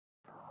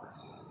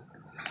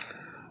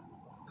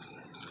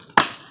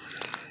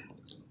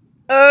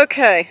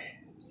Okay.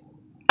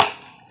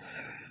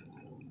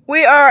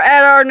 We are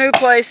at our new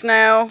place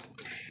now,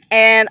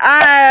 and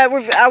I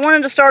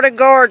wanted to start a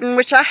garden,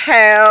 which I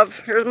have.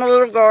 Here's my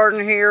little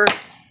garden here.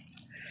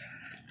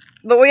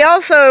 But we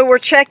also were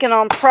checking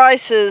on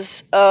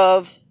prices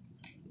of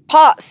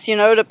pots, you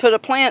know, to put a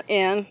plant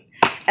in,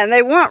 and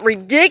they want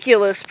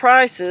ridiculous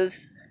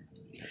prices.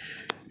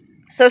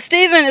 So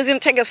Stephen is going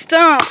to take a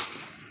stump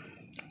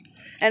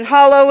and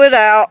hollow it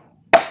out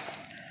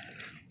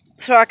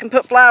so I can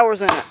put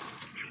flowers in it.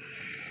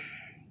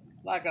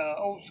 Like an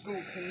old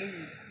school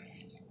canoe.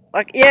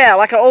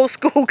 Like an old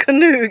school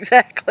canoe,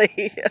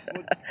 exactly.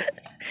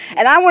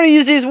 And I want to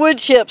use these wood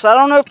chips. I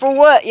don't know for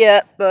what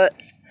yet, but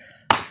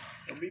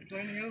There'll be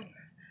plenty of them.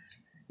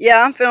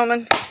 Yeah, I'm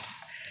filming.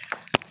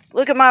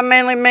 Look at my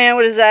manly man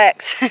with his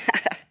axe.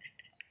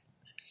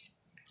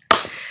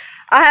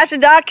 I have to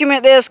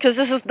document this because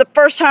this is the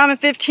first time in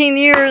 15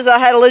 years I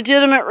had a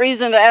legitimate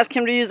reason to ask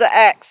him to use an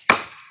axe.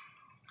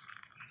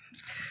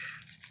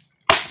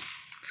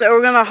 So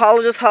we're going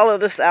to just hollow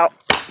this out.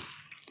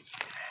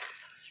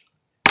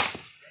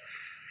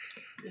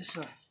 It's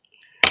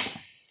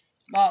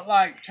not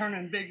like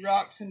turning big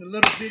rocks into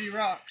little bitty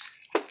rocks.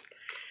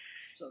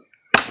 So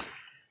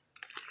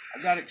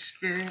I got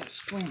experience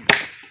swinging.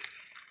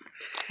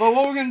 But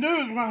what we're going to do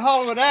is we're going to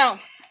hollow it out.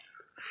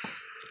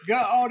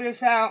 Gut all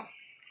this out.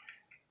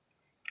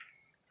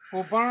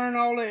 We'll burn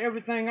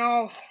everything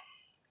off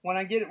when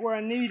I get it where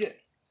I need it.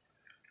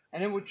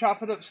 And then we'll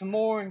chop it up some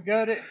more and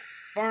gut it,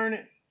 burn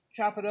it,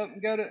 chop it up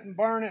and gut it and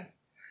burn it.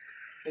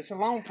 It's a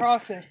long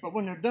process, but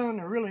when they're done,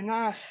 they're really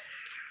nice.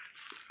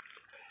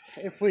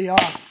 If we I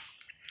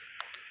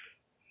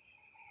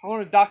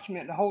want to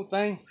document the whole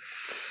thing.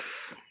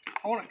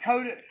 I want to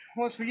coat it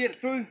once we get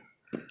it through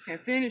and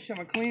finish. I'm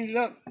going to clean it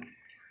up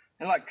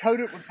and like coat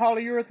it with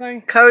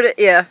polyurethane. Coat it,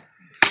 yeah.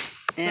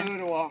 So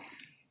it'll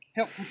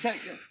help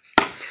protect it.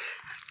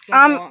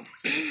 I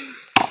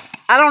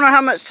don't know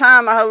how much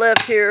time I have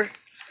left here.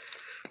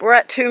 We're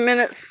at 2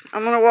 minutes.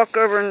 I'm going to walk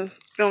over and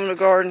film the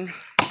garden.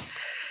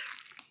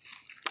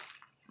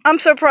 I'm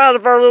so proud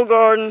of our little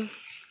garden.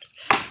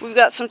 We've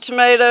got some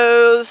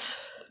tomatoes,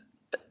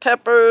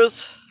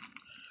 peppers,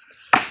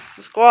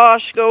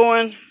 squash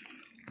going.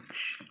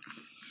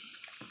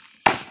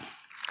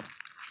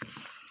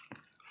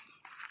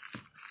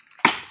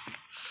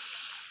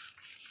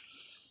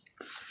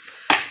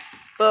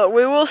 But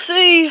we will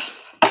see.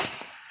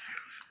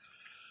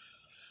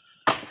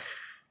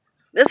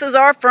 This is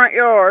our front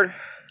yard.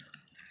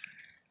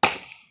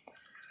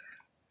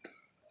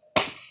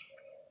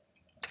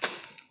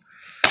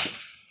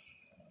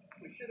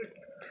 We should have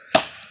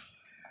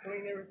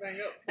cleaned everything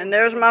up. And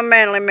there's my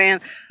manly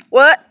man.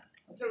 What?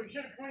 So we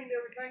should have cleaned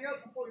everything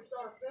up before we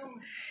started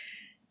filming.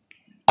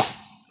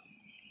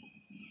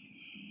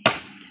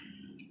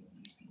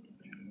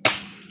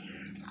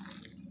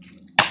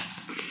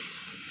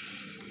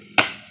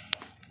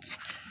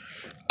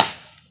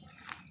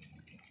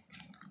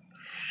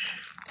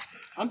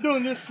 I'm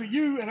doing this for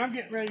you, and I'm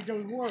getting ready to go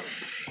to work.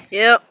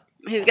 Yep,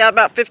 he's got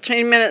about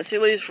 15 minutes he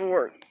leaves for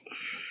work.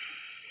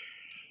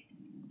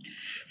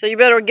 So you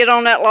better get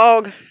on that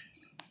log.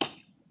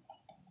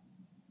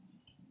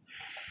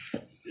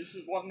 This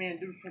is what men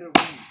do for their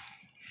women.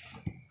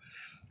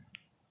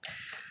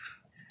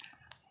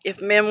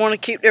 If men want to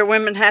keep their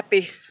women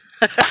happy.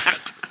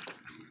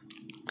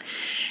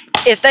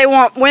 If they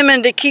want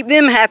women to keep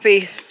them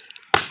happy.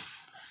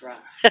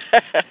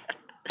 Right.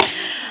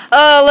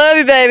 Oh, love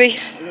you, baby.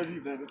 I love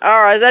you, baby.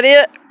 Alright, is that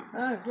it?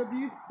 Alright, good to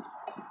you.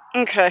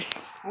 Okay.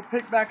 We'll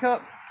pick back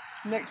up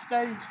next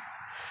stage.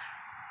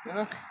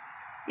 Yeah.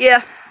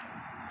 Yeah.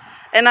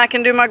 And I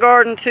can do my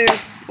garden too.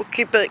 We'll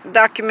keep it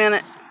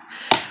documented.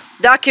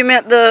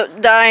 Document the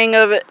dying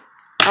of it.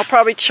 I'll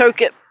probably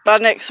choke it by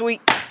next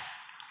week.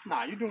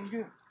 Nah, you're doing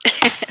good.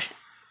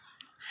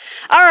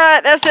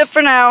 Alright, that's it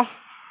for now.